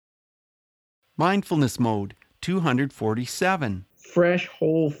Mindfulness Mode 247. Fresh,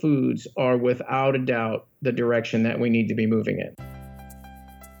 whole foods are without a doubt the direction that we need to be moving in.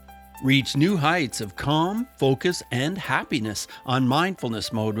 Reach new heights of calm, focus, and happiness on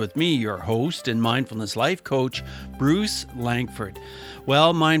Mindfulness Mode with me, your host and mindfulness life coach, Bruce Langford.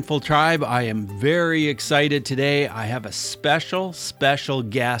 Well, Mindful Tribe, I am very excited today. I have a special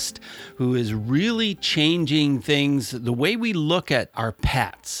guest who is really changing things, the way we look at our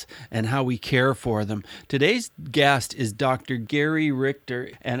pets and how we care for them. Today's guest is Dr. Gary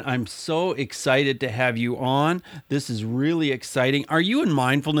Richter, and I'm so excited to have you on. This is really exciting. Are you in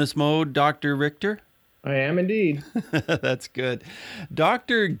mindfulness mode, Dr. Richter? I am indeed. That's good.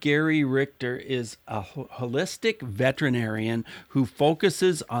 Dr. Gary Richter is a holistic veterinarian who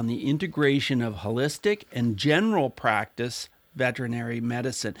focuses on the integration of holistic and general practice veterinary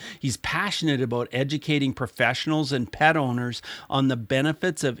medicine. He's passionate about educating professionals and pet owners on the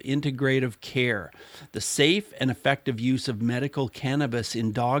benefits of integrative care. The safe and effective use of medical cannabis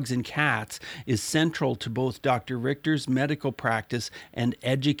in dogs and cats is central to both Dr. Richter's medical practice and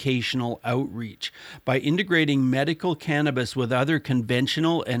educational outreach. By integrating medical cannabis with other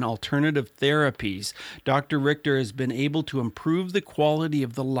conventional and alternative therapies, Dr. Richter has been able to improve the quality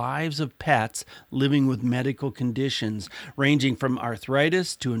of the lives of pets living with medical conditions, ranging from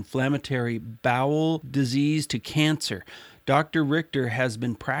arthritis to inflammatory bowel disease to cancer. Dr. Richter has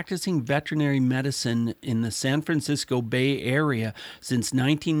been practicing veterinary medicine in the San Francisco Bay Area since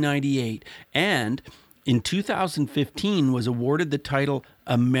 1998 and in 2015 was awarded the title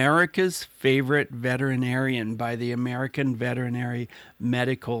America's Favorite Veterinarian by the American Veterinary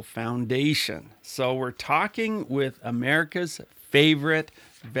Medical Foundation. So we're talking with America's Favorite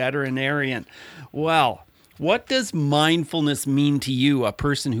Veterinarian. Well, what does mindfulness mean to you, a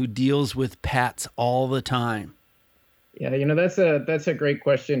person who deals with pets all the time? Yeah, that's a great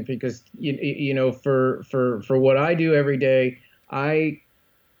question because for what I do every day, I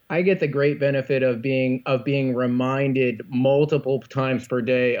get the great benefit of being reminded multiple times per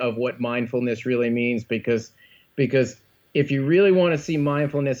day of what mindfulness really means because if you really want to see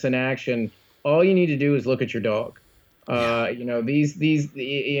mindfulness in action, all you need to do is look at your dog. These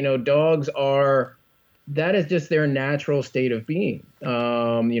dogs are, that is just their natural state of being.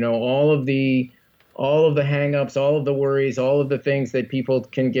 All of the hangups, all of the worries, all of the things that people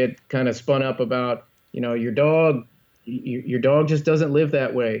can get kind of spun up about, your dog just doesn't live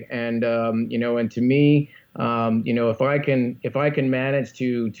that way. And to me, if I can manage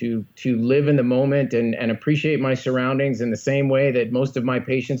to live in the moment and appreciate my surroundings in the same way that most of my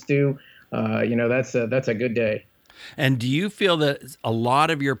patients do, that's a good day. And do you feel that a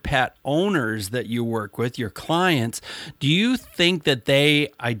lot of your pet owners that you work with, your clients, do you think that they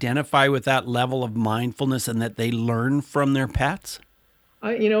identify with that level of mindfulness and that they learn from their pets?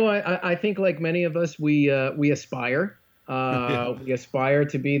 I think like many of us, we aspire. We aspire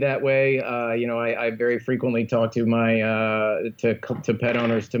to be that way. I very frequently talk to my to pet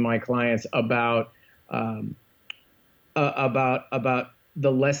owners, to my clients about the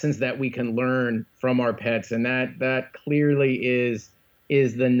lessons that we can learn from our pets, and that clearly is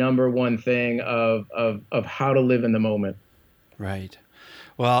the number one thing of how to live in the moment. Right.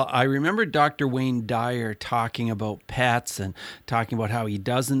 Well, I remember Dr. Wayne Dyer talking about pets and talking about how he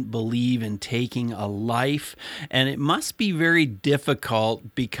doesn't believe in taking a life. And it must be very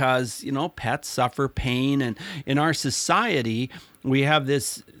difficult because, pets suffer pain. And in our society, we have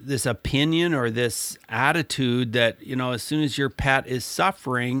this opinion or this attitude that, as soon as your pet is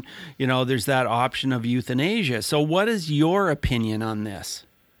suffering, there's that option of euthanasia. So what is your opinion on this?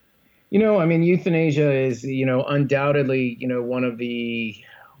 Euthanasia is, undoubtedly,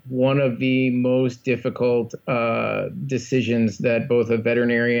 one of the most difficult decisions that both a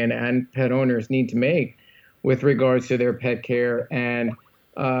veterinarian and pet owners need to make with regards to their pet care. And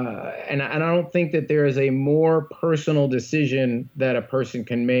I don't think that there is a more personal decision that a person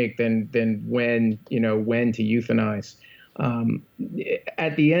can make than when to euthanize.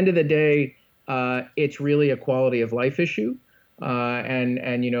 At the end of the day, it's really a quality of life issue. And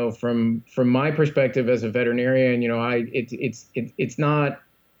from my perspective as a veterinarian, it's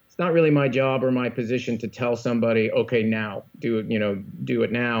not really my job or my position to tell somebody, okay, now do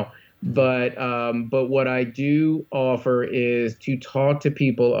it now. But what I do offer is to talk to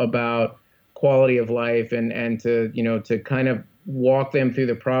people about quality of life and to kind of walk them through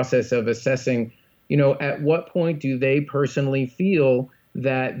the process of assessing, at what point do they personally feel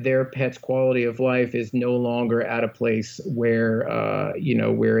that their pet's quality of life is no longer at a place where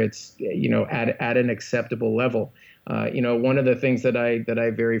it's at an acceptable level. One of the things that I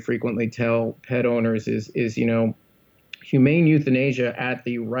very frequently tell pet owners is humane euthanasia at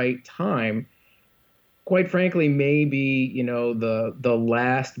the right time quite frankly, may be, the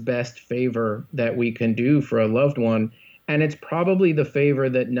last best favor that we can do for a loved one. And it's probably the favor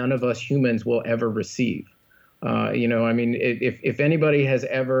that none of us humans will ever receive. I mean, if anybody has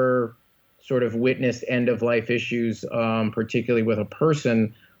ever sort of witnessed end of life issues, particularly with a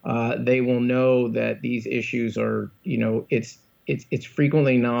person, they will know that these issues are, it's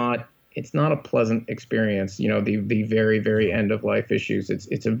frequently not. It's not a pleasant experience, the very, very end of life issues.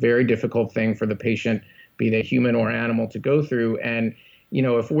 It's a very difficult thing for the patient, be they human or animal, to go through. And,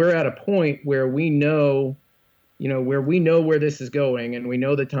 if we're at a point where we know, where this is going, and we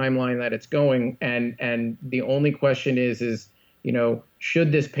know the timeline that it's going, and the only question is,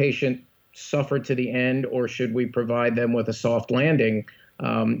 should this patient suffer to the end, or should we provide them with a soft landing?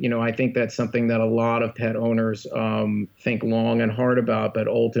 I think that's something that a lot of pet owners think long and hard about, but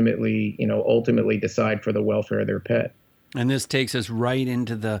ultimately decide for the welfare of their pet. And this takes us right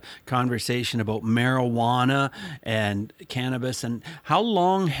into the conversation about marijuana and cannabis. And how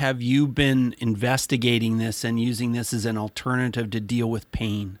long have you been investigating this and using this as an alternative to deal with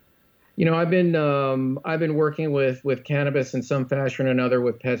pain? I've been working with cannabis in some fashion or another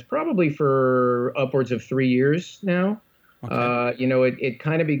with pets probably for upwards of 3 years now. Okay. It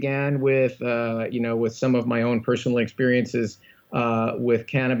kind of began with some of my own personal experiences with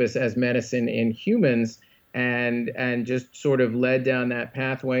cannabis as medicine in humans, and just sort of led down that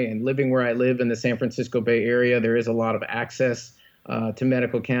pathway. And living where I live in the San Francisco Bay Area, there is a lot of access to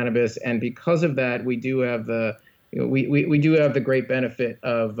medical cannabis, and because of that, we do have we do have the great benefit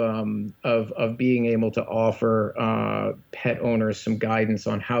of being able to offer pet owners some guidance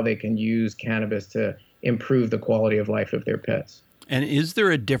on how they can use cannabis to improve the quality of life of their pets. And is there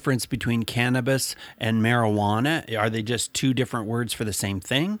a difference between cannabis and marijuana? Are they just two different words for the same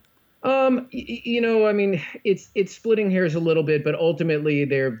thing? I mean, it's splitting hairs a little bit, but ultimately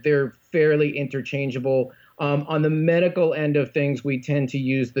they're fairly interchangeable. On the medical end of things, we tend to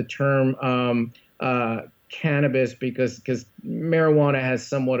use the term cannabis because marijuana has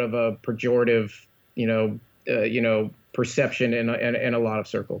somewhat of a pejorative, perception in a lot of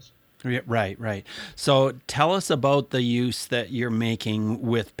circles. Right. So tell us about the use that you're making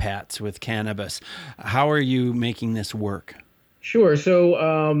with pets, with cannabis. How are you making this work? Sure.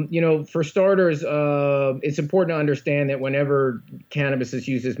 So, for starters, it's important to understand that whenever cannabis is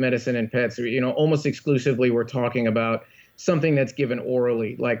used as medicine in pets, almost exclusively we're talking about something that's given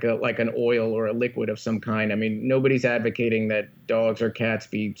orally, like an oil or a liquid of some kind. I mean, nobody's advocating that dogs or cats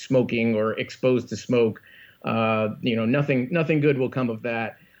be smoking or exposed to smoke. Nothing good will come of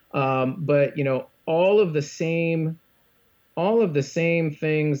that. But all of the same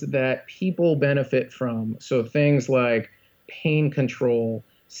things that people benefit from. So things like pain control,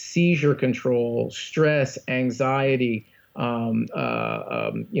 seizure control, stress, anxiety,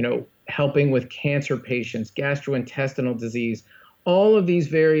 helping with cancer patients, gastrointestinal disease, all of these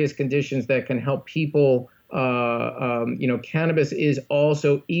various conditions that can help people. Cannabis is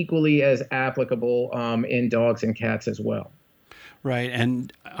also equally as applicable in dogs and cats as well. Right.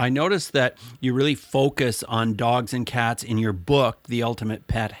 And I noticed that you really focus on dogs and cats in your book, The Ultimate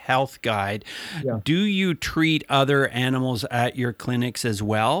Pet Health Guide. Yeah. Do you treat other animals at your clinics as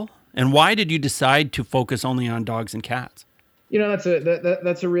well? And why did you decide to focus only on dogs and cats? That's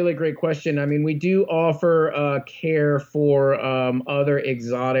a really great question. I mean, we do offer care for other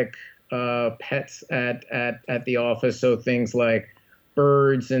exotic pets at the office. So things like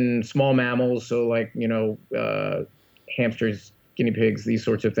birds and small mammals. So like, hamsters, guinea pigs, these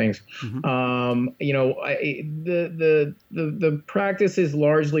sorts of things. Mm-hmm. The practice is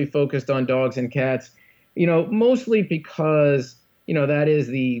largely focused on dogs and cats, mostly because, that is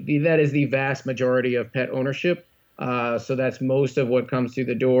the vast majority of pet ownership. So that's most of what comes through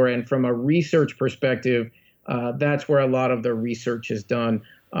the door. And from a research perspective, that's where a lot of the research is done.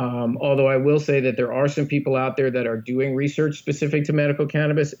 Although I will say that there are some people out there that are doing research specific to medical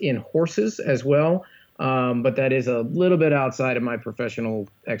cannabis in horses as well. But that is a little bit outside of my professional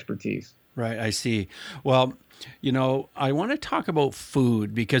expertise. Right, I see. Well, I want to talk about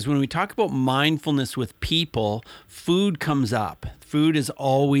food, because when we talk about mindfulness with people, food comes up. Food is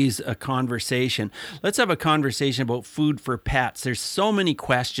always a conversation. Let's have a conversation about food for pets. There's so many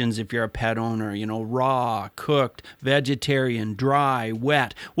questions if you're a pet owner, raw, cooked, vegetarian, dry,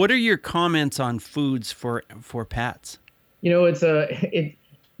 wet. What are your comments on foods for pets?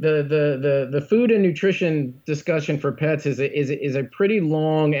 The food and nutrition discussion for pets is a pretty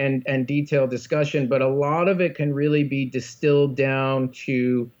long and detailed discussion, but a lot of it can really be distilled down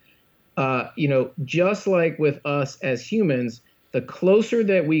to, just like with us as humans, the closer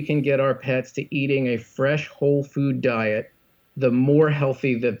that we can get our pets to eating a fresh whole food diet, the more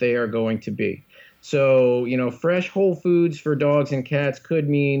healthy that they are going to be. So, fresh whole foods for dogs and cats could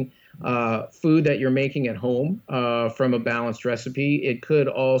mean food that you're making at home from a balanced recipe. It could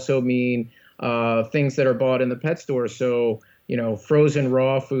also mean things that are bought in the pet store. So, frozen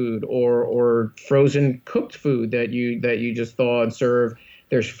raw food or frozen cooked food that you just thaw and serve.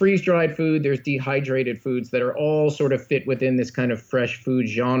 There's freeze dried food. There's dehydrated foods that are all sort of fit within this kind of fresh food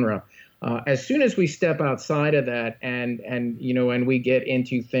genre. As soon as we step outside of that and we get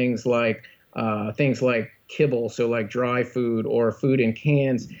into things like kibble, so like dry food or food in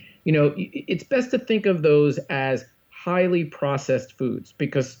cans, it's best to think of those as highly processed foods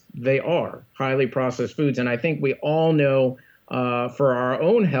because they are highly processed foods. And I think we all know for our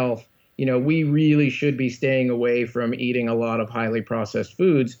own health, we really should be staying away from eating a lot of highly processed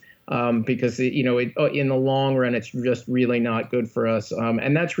foods because, in the long run, it's just really not good for us.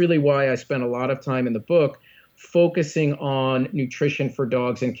 And that's really why I spent a lot of time in the book focusing on nutrition for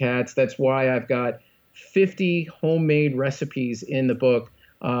dogs and cats. That's why I've got 50 homemade recipes in the book,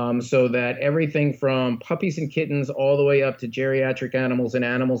 so that everything from puppies and kittens all the way up to geriatric animals and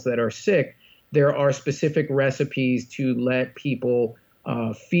animals that are sick, there are specific recipes to let people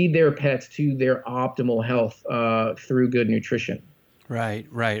feed their pets to their optimal health through good nutrition. Right,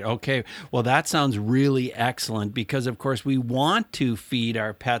 right. Okay. Well, that sounds really excellent because, of course, we want to feed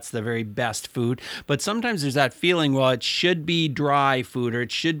our pets the very best food. But sometimes there's that feeling, well, it should be dry food or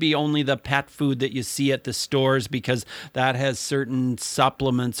it should be only the pet food that you see at the stores because that has certain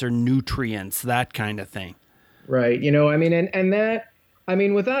supplements or nutrients, that kind of thing. Right.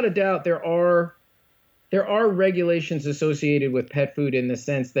 Without a doubt, there are regulations associated with pet food in the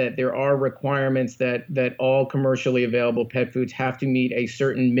sense that there are requirements that all commercially available pet foods have to meet a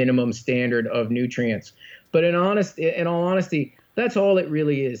certain minimum standard of nutrients. But in all honesty, that's all it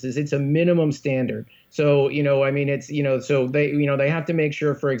really is it's a minimum standard. So, so they have to make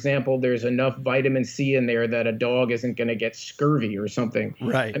sure, for example, there's enough vitamin C in there that a dog isn't going to get scurvy or something.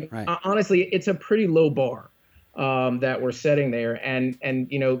 Right, right. Honestly, it's a pretty low bar that we're setting there, and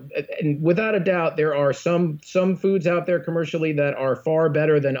without a doubt, there are some foods out there commercially that are far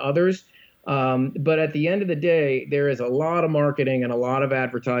better than others. But at the end of the day, there is a lot of marketing and a lot of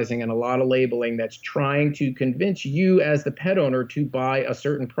advertising and a lot of labeling that's trying to convince you as the pet owner to buy a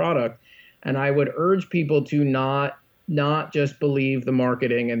certain product. And I would urge people to not just believe the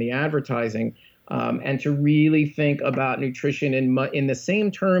marketing and the advertising. And to really think about nutrition in the same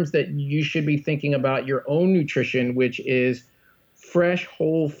terms that you should be thinking about your own nutrition, which is fresh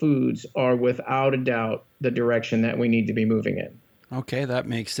whole foods are without a doubt the direction that we need to be moving in. Okay, that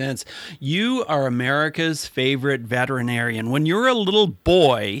makes sense. You are America's favorite veterinarian. When you were a little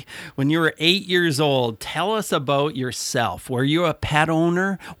boy, when you were 8 years old, tell us about yourself. Were you a pet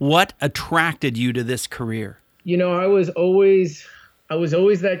owner? What attracted you to this career? I was always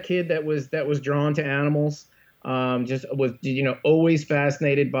that kid that was drawn to animals. Just was, always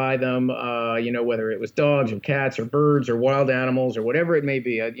fascinated by them. Whether it was dogs or cats or birds or wild animals or whatever it may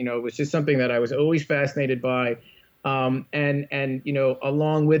be. It was just something that I was always fascinated by. Along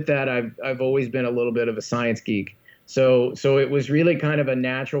with that, I've always been a little bit of a science geek. So it was really kind of a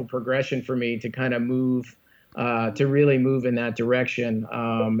natural progression for me to kind of move, to really move in that direction.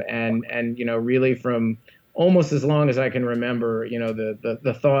 Really from almost as long as I can remember,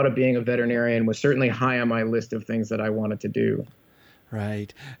 the thought of being a veterinarian was certainly high on my list of things that I wanted to do.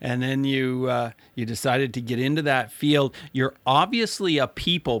 Right. And then you decided to get into that field. You're obviously a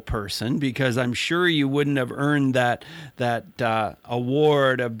people person because I'm sure you wouldn't have earned that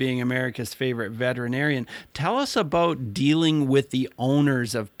award of being America's favorite veterinarian. Tell us about dealing with the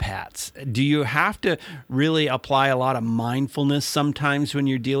owners of pets. Do you have to really apply a lot of mindfulness sometimes when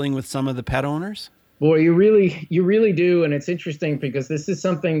you're dealing with some of the pet owners? Boy, you really do. And it's interesting because this is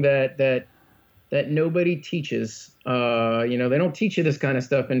something that nobody teaches. They don't teach you this kind of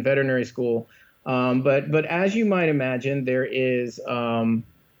stuff in veterinary school. But as you might imagine, there is a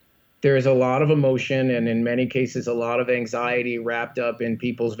lot of emotion and in many cases a lot of anxiety wrapped up in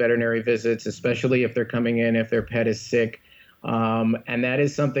people's veterinary visits, especially if they're coming in, if their pet is sick. And that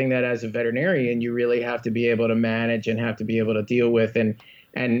is something that as a veterinarian, you really have to be able to manage and have to be able to deal with and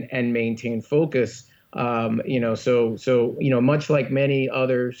maintain focus. Much like many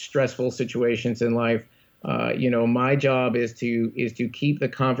other stressful situations in life, my job is to keep the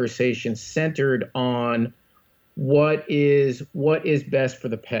conversation centered on what is best for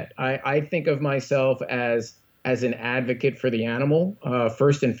the pet. I think of myself as an advocate for the animal,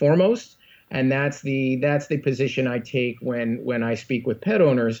 first and foremost, and that's the position I take when I speak with pet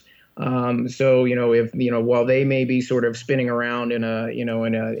owners. While they may be sort of spinning around in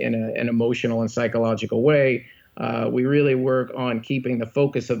an emotional and psychological way, we really work on keeping the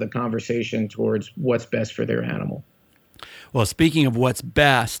focus of the conversation towards what's best for their animal. Well, speaking of what's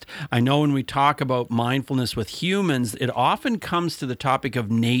best, I know when we talk about mindfulness with humans, it often comes to the topic of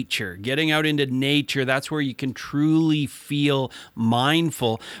nature. Getting out into nature, that's where you can truly feel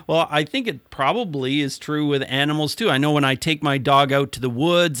mindful. Well, I think it probably is true with animals too. I know when I take my dog out to the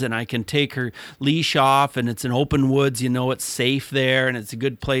woods and I can take her leash off and it's an open woods, you know it's safe there and it's a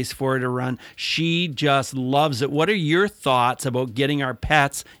good place for her to run. She just loves it. What are your thoughts about getting our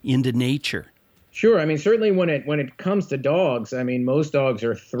pets into nature? Sure. I mean, certainly when it comes to dogs, I mean, most dogs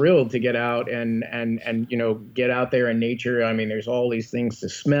are thrilled to get out and get out there in nature. I mean, there's all these things to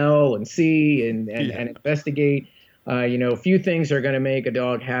smell and see and investigate. Few things are going to make a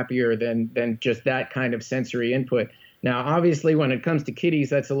dog happier than just that kind of sensory input. Now, obviously, when it comes to kitties,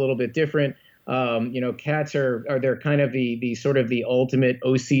 that's a little bit different. Cats are they're kind of the sort of the ultimate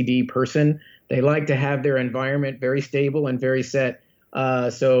OCD person. They like to have their environment very stable and very set.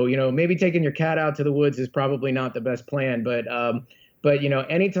 So maybe taking your cat out to the woods is probably not the best plan, but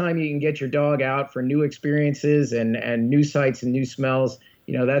anytime you can get your dog out for new experiences and new sights and new smells,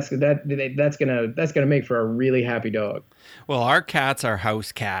 that's gonna make for a really happy dog. Well, our cats are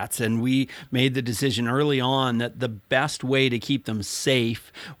house cats, and we made the decision early on that the best way to keep them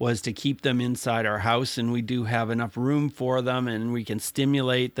safe was to keep them inside our house, and we do have enough room for them, and we can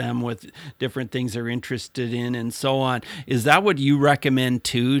stimulate them with different things they're interested in and so on. Is that what you recommend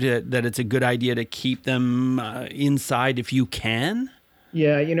too, that it's a good idea to keep them inside if you can?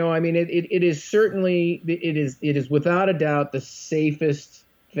 Yeah, I mean, it is certainly, it is without a doubt the safest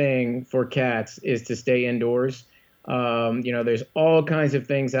thing for cats is to stay indoors. There's all kinds of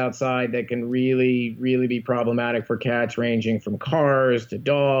things outside that can really, really be problematic for cats, ranging from cars to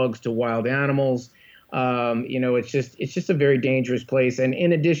dogs to wild animals. It's just a very dangerous place. And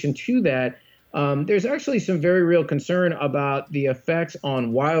in addition to that, there's actually some very real concern about the effects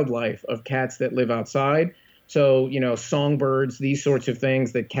on wildlife of cats that live outside. So, songbirds, these sorts of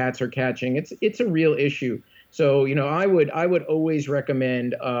things that cats are catching, it's a real issue. So, I would always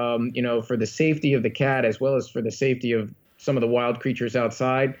recommend, for the safety of the cat as well as for the safety of some of the wild creatures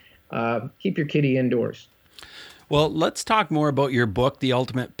outside, keep your kitty indoors. Well, let's talk more about your book, The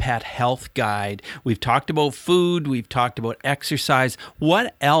Ultimate Pet Health Guide. We've talked about food, we've talked about exercise.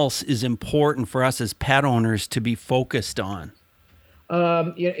 What else is important for us as pet owners to be focused on?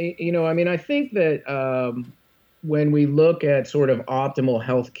 I think that when we look at sort of optimal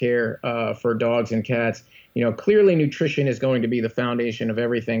health care for dogs and cats, clearly nutrition is going to be the foundation of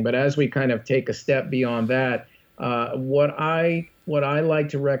everything. But as we kind of take a step beyond that, what I like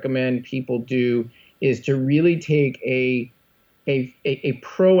to recommend people do is to really take a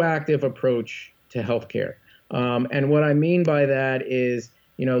proactive approach to healthcare. And what I mean by that is,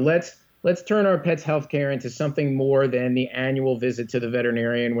 let's turn our pets' healthcare into something more than the annual visit to the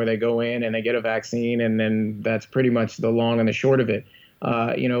veterinarian where they go in and they get a vaccine, and then that's pretty much the long and the short of it.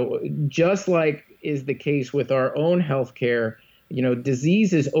 Just like is the case with our own healthcare,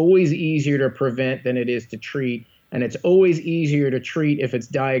 disease is always easier to prevent than it is to treat. And it's always easier to treat if it's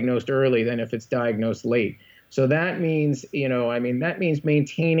diagnosed early than if it's diagnosed late. So that means,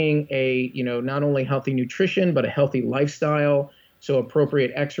 maintaining a, not only healthy nutrition, but a healthy lifestyle. So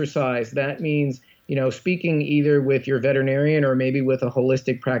appropriate exercise. That means, speaking either with your veterinarian or maybe with a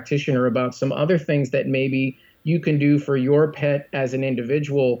holistic practitioner about some other things that maybe you can do for your pet as an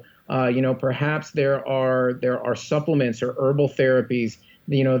individual. Perhaps there are supplements or herbal therapies,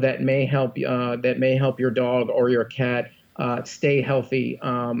 that may help your dog or your cat stay healthy.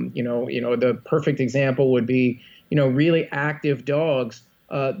 The perfect example would be, really active dogs.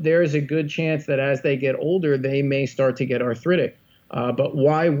 There is a good chance that as they get older, they may start to get arthritic. But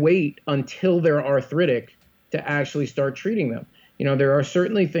why wait until they're arthritic to actually start treating them? There are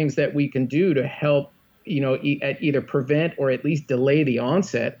certainly things that we can do to help, either prevent or at least delay the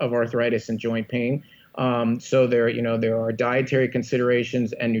onset of arthritis and joint pain. So there are dietary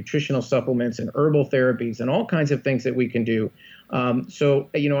considerations and nutritional supplements and herbal therapies and all kinds of things that we can do.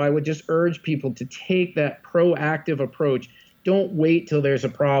 I would just urge people to take that proactive approach. Don't wait till there's a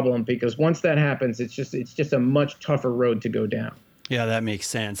problem, because once that happens, it's just a much tougher road to go down. Yeah, that makes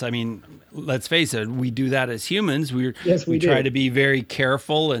sense. I mean, let's face it, we do that as humans. We do. Try to be very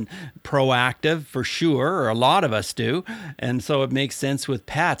careful and proactive for sure, or a lot of us do. And so it makes sense with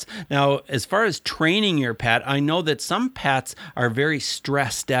pets. Now, as far as training your pet, I know that some pets are very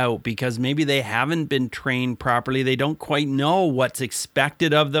stressed out because maybe they haven't been trained properly. They don't quite know what's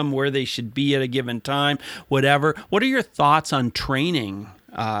expected of them, where they should be at a given time, whatever. What are your thoughts on training?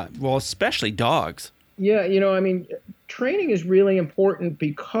 Especially dogs. Yeah, training is really important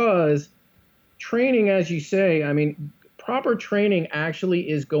because training, as you say, I mean, proper training actually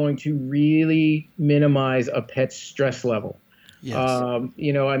is going to really minimize a pet's stress level. Yes. I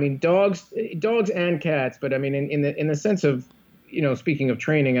mean, dogs and cats, but I mean, in the sense of, speaking of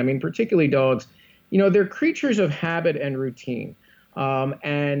training, I mean, particularly dogs, they're creatures of habit and routine.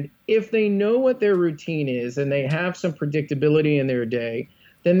 And if they know what their routine is and they have some predictability in their day,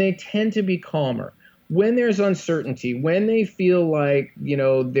 then they tend to be calmer. When there's uncertainty, when they feel like,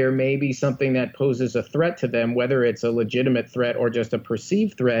 there may be something that poses a threat to them, whether it's a legitimate threat or just a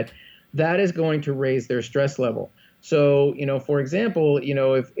perceived threat, that is going to raise their stress level. So, for example,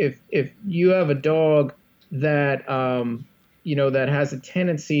 if you have a dog that, that has a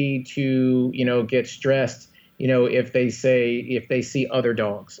tendency to, get stressed, if they see other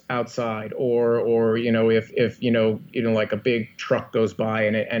dogs outside, or if like a big truck goes by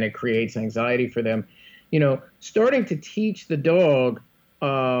and it creates anxiety for them, starting to teach the dog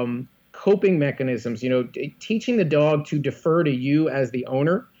coping mechanisms, teaching the dog to defer to you as the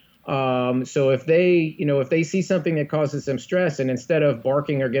owner. So if they see something that causes them stress, and instead of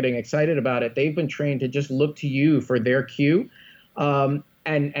barking or getting excited about it, they've been trained to just look to you for their cue. And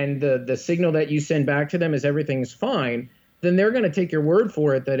the signal that you send back to them is everything's fine, then they're going to take your word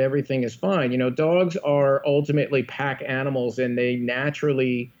for it that everything is fine. Dogs are ultimately pack animals, and they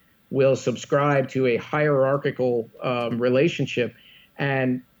naturally will subscribe to a hierarchical relationship.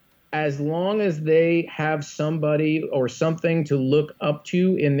 And as long as they have somebody or something to look up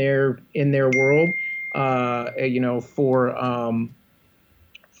to in their world, for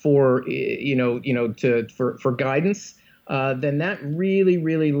guidance, then that really,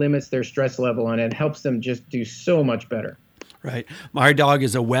 really limits their stress level, and it helps them just do so much better. Right. Our dog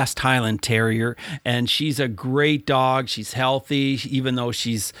is a West Highland Terrier, and she's a great dog. She's healthy, even though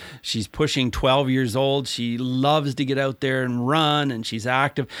she's pushing 12 years old. She loves to get out there and run, and she's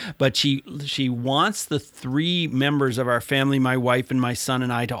active. But she wants the three members of our family, my wife and my son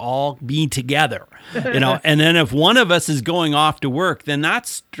and I, to all be together. And then if one of us is going off to work, then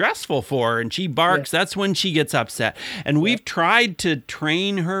that's stressful for her, and she barks. Yeah. That's when she gets upset. And we've tried to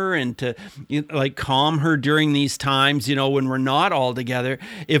train her and to calm her during these times. When we're not all together,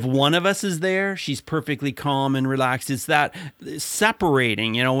 if one of us is there, she's perfectly calm and relaxed. It's that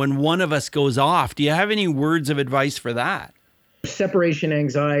separating, when one of us goes off. Do you have any words of advice for that? Separation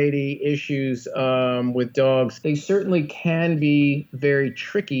anxiety issues with dogs, they certainly can be very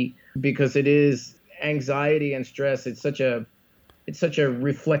tricky, because it is anxiety and stress. It's such a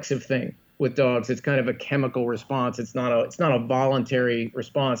reflexive thing with dogs. It's kind of a chemical response. It's not a voluntary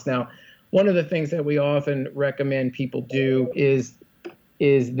response. Now, one of the things that we often recommend people do is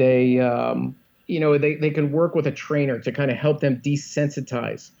they can work with a trainer to kind of help them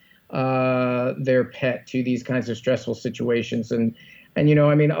desensitize their pet to these kinds of stressful situations. And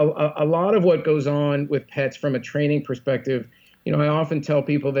a lot of what goes on with pets from a training perspective, I often tell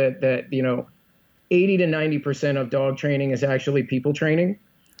people that 80 to 90% of dog training is actually people training.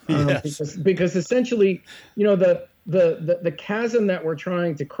 Yes. Because essentially, the chasm that we're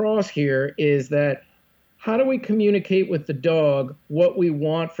trying to cross here is that, how do we communicate with the dog what we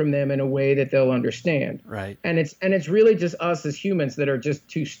want from them in a way that they'll understand? Right. And it's really just us as humans that are just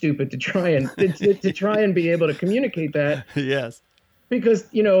too stupid to try and to try and be able to communicate that. Yes. Because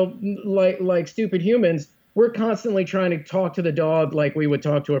like stupid humans, we're constantly trying to talk to the dog like we would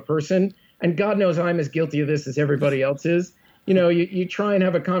talk to a person, and God knows I'm as guilty of this as everybody else is. You try and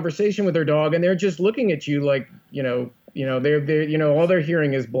have a conversation with their dog, and they're just looking at you like, they're all they're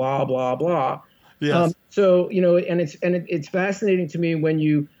hearing is blah, blah, blah. Yes. And it's fascinating to me when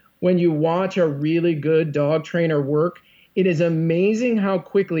you watch a really good dog trainer work. It is amazing how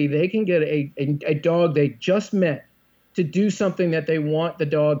quickly they can get a dog they just met to do something that they want the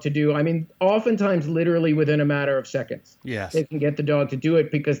dog to do. I mean, oftentimes literally within a matter of seconds. Yes. They can get the dog to do it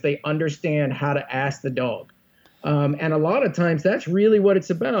because they understand how to ask the dog. And a lot of times that's really what it's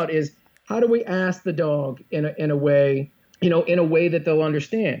about, is how do we ask the dog in a way that they'll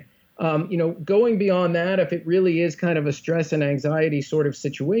understand. Going beyond that, if it really is kind of a stress and anxiety sort of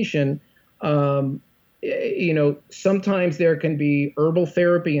situation, sometimes there can be herbal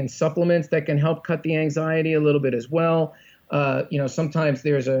therapy and supplements that can help cut the anxiety a little bit as well. Sometimes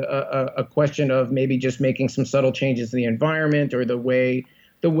there's a question of maybe just making some subtle changes in the environment or the way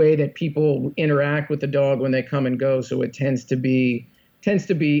that people interact with the dog when they come and go. So it tends to be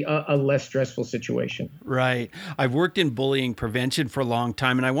a less stressful situation. Right. I've worked in bullying prevention for a long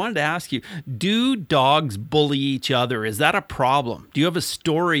time, and I wanted to ask you, do dogs bully each other? Is that a problem? Do you have a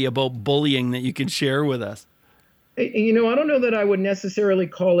story about bullying that you can share with us? I don't know that I would necessarily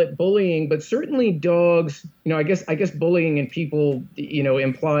call it bullying, but certainly dogs, I guess bullying in people,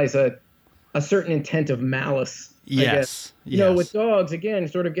 implies a a certain intent of malice, I guess. Yes. With Yes. dogs, again,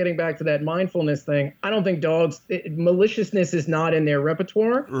 sort of getting back to that mindfulness thing, I don't think maliciousness is not in their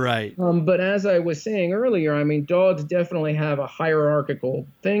repertoire. Right. But as I was saying earlier, I mean, dogs definitely have a hierarchical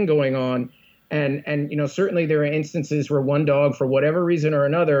thing going on. And certainly there are instances where one dog, for whatever reason or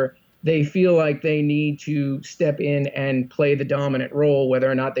another, they feel like they need to step in and play the dominant role, whether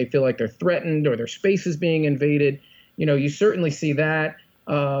or not they feel like they're threatened or their space is being invaded. You certainly see that.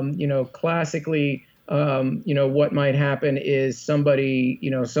 Classically, what might happen is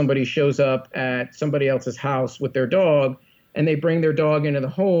somebody shows up at somebody else's house with their dog, and they bring their dog into the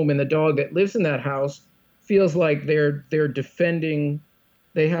home, and the dog that lives in that house feels like they're defending.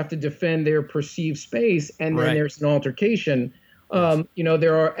 They have to defend their perceived space, and then Right. there's an altercation. Yes.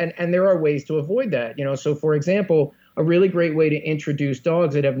 There are ways to avoid that. So for example, a really great way to introduce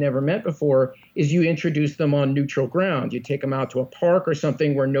dogs that have never met before is you introduce them on neutral ground. You take them out to a park or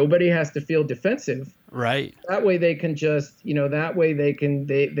something where nobody has to feel defensive. Right. That way they can just,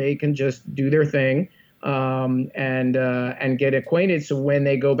 they can just do their thing, and get acquainted. So when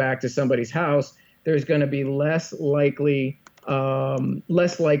they go back to somebody's house, there's going to be less likely an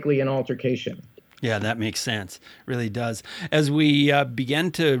altercation. Yeah, that makes sense. Really does. As we begin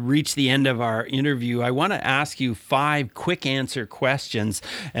to reach the end of our interview, I want to ask you 5 quick answer questions,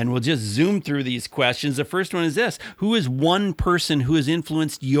 and we'll just zoom through these questions. The first one is this: who is one person who has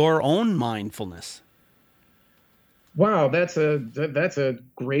influenced your own mindfulness? Wow, that's a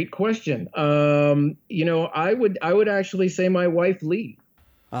great question. I would actually say my wife Lee.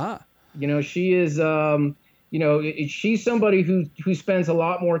 Ah, She is. She's somebody who spends a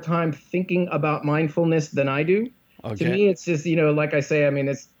lot more time thinking about mindfulness than I do. okay. To me, it's just, like I say, I mean,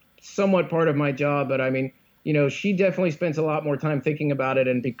 it's somewhat part of my job, but I mean, she definitely spends a lot more time thinking about it.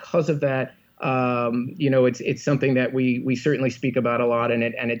 And because of that, it's something that we certainly speak about a lot, and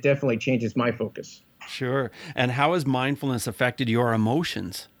it definitely changes my focus. Sure. And how has mindfulness affected your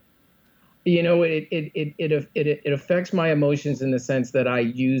emotions? It affects my emotions in the sense that I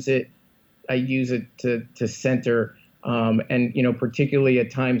use it to center, and particularly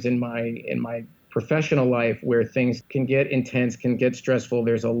at times in my professional life where things can get intense, can get stressful.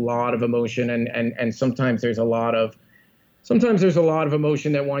 There's a lot of emotion, and sometimes there's a lot of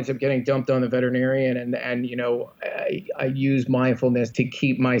emotion that winds up getting dumped on the veterinarian, and I use mindfulness to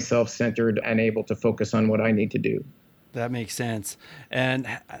keep myself centered and able to focus on what I need to do. That makes sense. And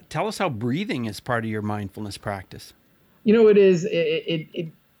tell us how breathing is part of your mindfulness practice. It is.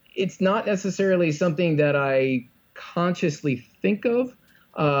 It's not necessarily something that I consciously think of,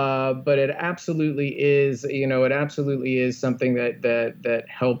 but it absolutely is. It absolutely is something that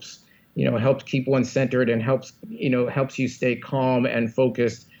helps. Helps keep one centered and helps you stay calm and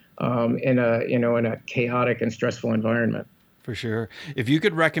focused in a chaotic and stressful environment. For sure. If you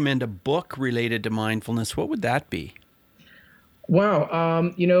could recommend a book related to mindfulness, what would that be?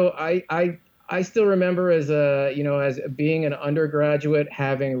 Wow. I still remember as being an undergraduate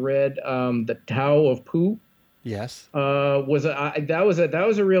having read The Tao of Pooh. Yes. That was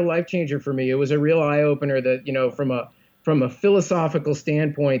a real life changer for me. It was a real eye opener that from a philosophical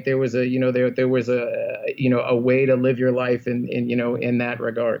standpoint, there was a way to live your life in that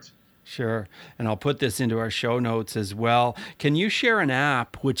regards. Sure. And I'll put this into our show notes as well. Can you share an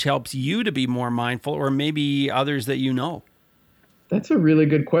app which helps you to be more mindful, or maybe others that you know? That's a really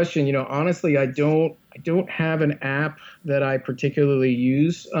good question. Honestly, I don't have an app that I particularly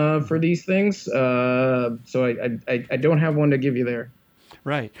use for these things. So I don't have one to give you there.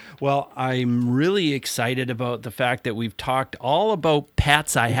 Right. Well, I'm really excited about the fact that we've talked all about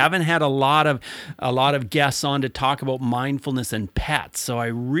pets. I haven't had a lot of guests on to talk about mindfulness and pets. So I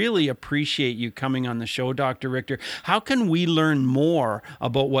really appreciate you coming on the show, Dr. Richter. How can we learn more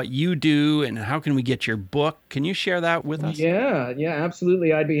about what you do, and how can we get your book? Can you share that with us? Yeah,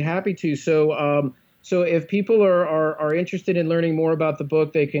 absolutely. I'd be happy to. So if people are interested in learning more about the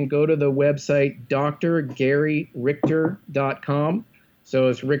book, they can go to the website drgaryrichter.com. So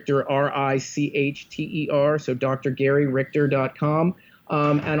it's Richter, Richter, so drgaryrichter.com.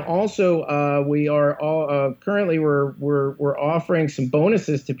 And also, we are all currently we're offering some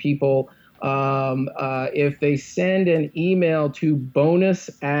bonuses to people if they send an email to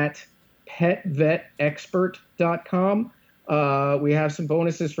bonus@petvetexpert.com. We have some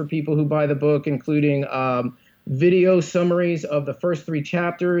bonuses for people who buy the book, including video summaries of the first 3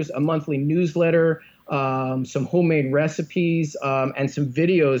 chapters, a monthly newsletter, some homemade recipes, and some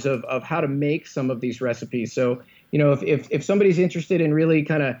videos of how to make some of these recipes. So, if somebody's interested in really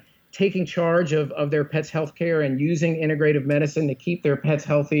kind of taking charge of their pet's healthcare and using integrative medicine to keep their pets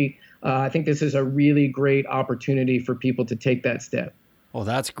healthy, I think this is a really great opportunity for people to take that step. Oh,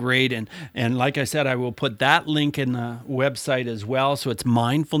 that's great. And like I said, I will put that link in the website as well. So it's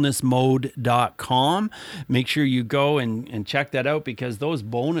mindfulnessmode.com. Make sure you go and check that out, because those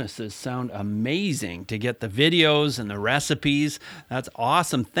bonuses sound amazing to get the videos and the recipes. That's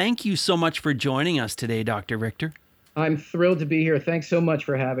awesome. Thank you so much for joining us today, Dr. Richter. I'm thrilled to be here. Thanks so much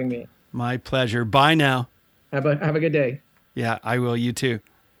for having me. My pleasure. Bye now. Have a good day. Yeah, I will. You too.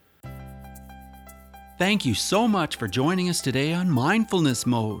 Thank you so much for joining us today on Mindfulness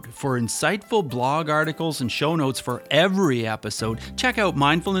Mode. For insightful blog articles and show notes for every episode, check out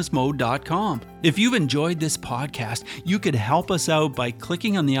mindfulnessmode.com. If you've enjoyed this podcast, you could help us out by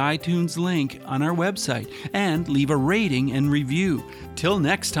clicking on the iTunes link on our website and leave a rating and review. Till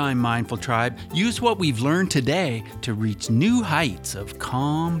next time, Mindful Tribe, use what we've learned today to reach new heights of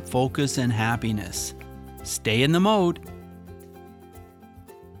calm, focus, and happiness. Stay in the mode.